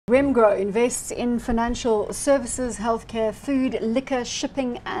Remgro invests in financial services, healthcare, food, liquor,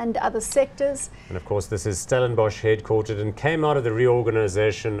 shipping and other sectors. And of course this is Stellenbosch headquartered and came out of the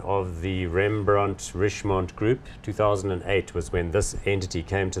reorganization of the Rembrandt-Richemont Group. 2008 was when this entity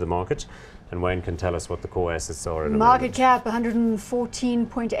came to the market. And Wayne can tell us what the core assets are in a Market moment. cap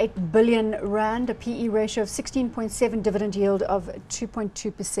 114.8 billion rand, a PE ratio of 16.7, dividend yield of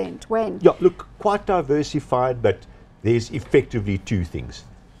 2.2%. Wayne? Yeah, look, quite diversified, but there's effectively two things.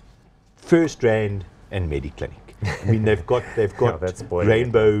 First Rand and Mediclinic. I mean, they've got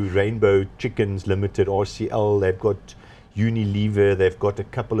Rainbow Chickens Limited, RCL, they've got Unilever, they've got a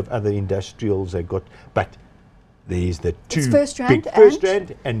couple of other industrials, but there's the two First Rand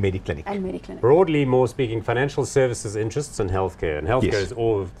and Mediclinic. And Mediclinic. Broadly, more speaking, financial services interests and healthcare. And healthcare is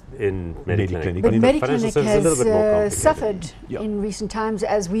all in Mediclinic. But Mediclinic has suffered in recent times,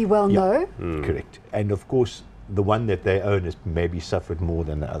 as we well know. Correct. And of course, the one that they own has maybe suffered more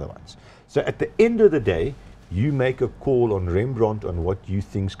than the other ones. So at the end of the day, you make a call on Rembrandt on what you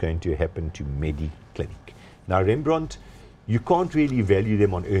think is going to happen to Mediclinic. Now, Rembrandt, you can't really value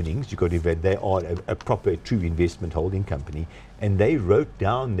them on earnings. You've got to they are a proper, true investment holding company, and they wrote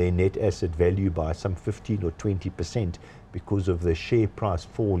down their net asset value by some 15 or 20% because of the share price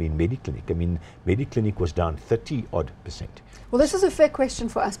fall in Mediclinic. I mean, Mediclinic was down 30-odd%. Well, this is a fair question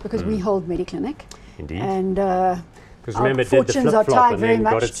for us because we hold Mediclinic. Indeed. And because remember, it did the flip-flop and then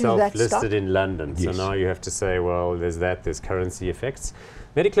got itself listed in London. Yes. So now you have to say, well, there's currency effects.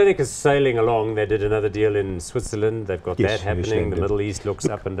 Mediclinic is sailing along. They did another deal in Switzerland. They've got that happening. The Middle East looks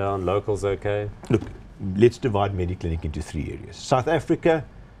up and down. Locals okay. Look, let's divide Mediclinic into three areas. South Africa,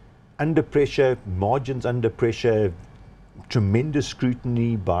 under pressure, margins under pressure, tremendous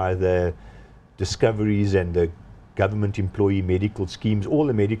scrutiny by the discoveries and the government employee medical schemes. All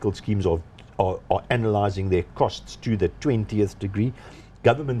the medical schemes are analysing their costs to the 20th degree.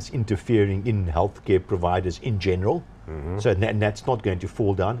 Governments interfering in healthcare providers in general. So and that's not going to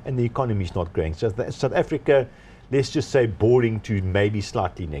fall down, and the economy is not growing. So South Africa, let's just say boring to maybe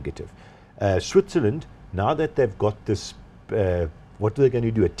slightly negative. Switzerland, now that they've got this, what are they going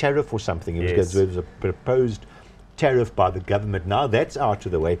to do? A tariff or something? It was a proposed tariff by the government. Now that's out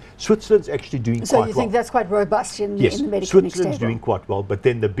of the way. Switzerland's actually doing quite well. So you think that's quite robust in the Mediclinic Switzerland's doing quite well, but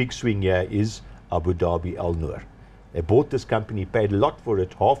then the big swing here is Abu Dhabi Al Noor. They bought this company, paid a lot for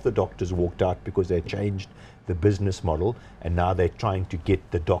it. Half the doctors walked out because they changed the business model, and now they're trying to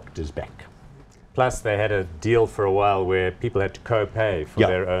get the doctors back. Plus, they had a deal for a while where people had to co-pay for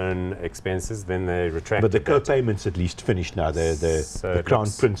their own expenses. Then they retracted. But the co-payment's at least finished now. The Crown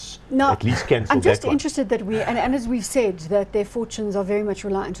Prince at least cancelled that. I'm just interested that and as we've said, that their fortunes are very much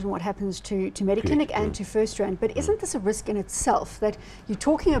reliant on what happens to Mediclinic and to First Rand. But isn't this a risk in itself, that you're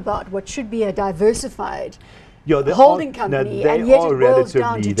talking about what should be a diversified holding company, and yet it boils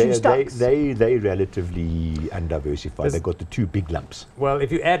down to two stocks? They're relatively undiversified. They've got the two big lumps. Well,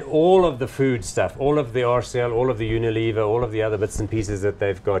 if you add all of the food stuff, all of the RCL, all of the Unilever, all of the other bits and pieces that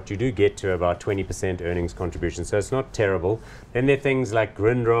they've got, you do get to about 20% earnings contribution. So it's not terrible. Then there are things like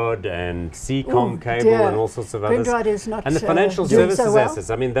Grindrod and Seacom Cable and all sorts of others. Grindrod is not and the financial services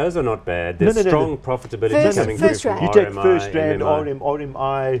assets, I mean, those are not bad. There's strong profitability coming through from RMI, you take First Rand, MMI.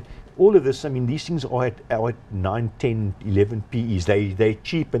 RMI, all of this. I mean, these things are at 9, 10, 11 PEs. They're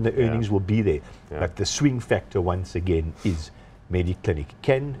cheap and the earnings will be there. But the swing factor, once again, is Mediclinic.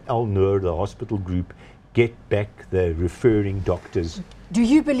 Can Al Noor, the hospital group, get back the referring doctors? Do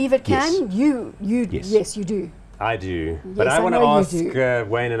you believe it can? Yes. Yes, you do. I do. Yes, but I want to ask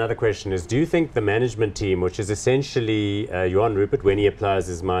Wayne another question is, do you think the management team, which is essentially Johan Rupert when he applies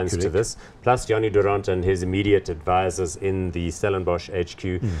his minds to this, plus Johnny Durant and his immediate advisors in the Stellenbosch HQ,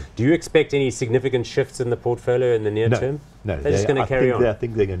 do you expect any significant shifts in the portfolio in the near term? No, they're just going to carry on. I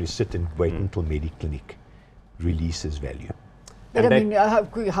think they're going to sit and wait until Mediclinic releases value. But I mean,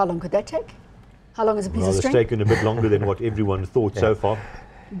 how long could that take? How long is a piece of string? It's taken a bit longer than what everyone thought so far.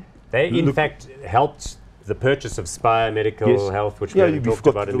 They, in fact, helped the purchase of Spire Medical Health, which we talked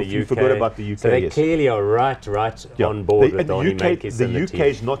about in the UK. You forgot about the UK. So they clearly are right on board with the Makis and the UK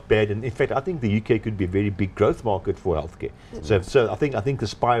is not bad, and in fact, I think the UK could be a very big growth market for healthcare. So I think the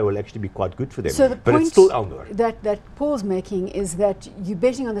Spire will actually be quite good for them. So the but point it's still Al Noor. that Paul's making is that you're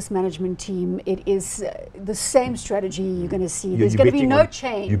betting on this management team. It is the same strategy you're going to see. There's going to be no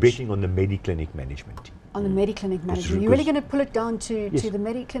change. You're betting on the Mediclinic management team. On the Mediclinic management. You're really going to pull it down to the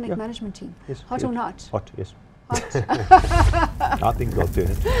Mediclinic management team? Yes. Hot or not? Hot, yes. I think they'll turn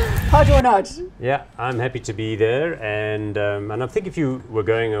it. Hot or not? Yeah, I'm happy to be there. And I think if you were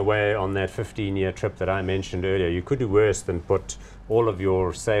going away on that 15-year trip that I mentioned earlier, you could do worse than put all of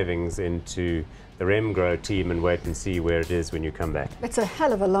your savings into the Remgro team and wait and see where it is when you come back. It's a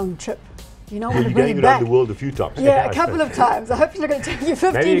hell of a long trip. You know, You're going around the world a few times. Yeah, a couple of times. I hope it's not going to take you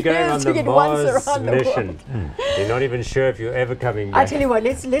 15 Maybe you're going years on to the get once Mars around the mission. world. You're not even sure if you're ever coming back. I tell you what,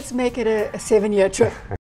 let's make it a 7-year trip.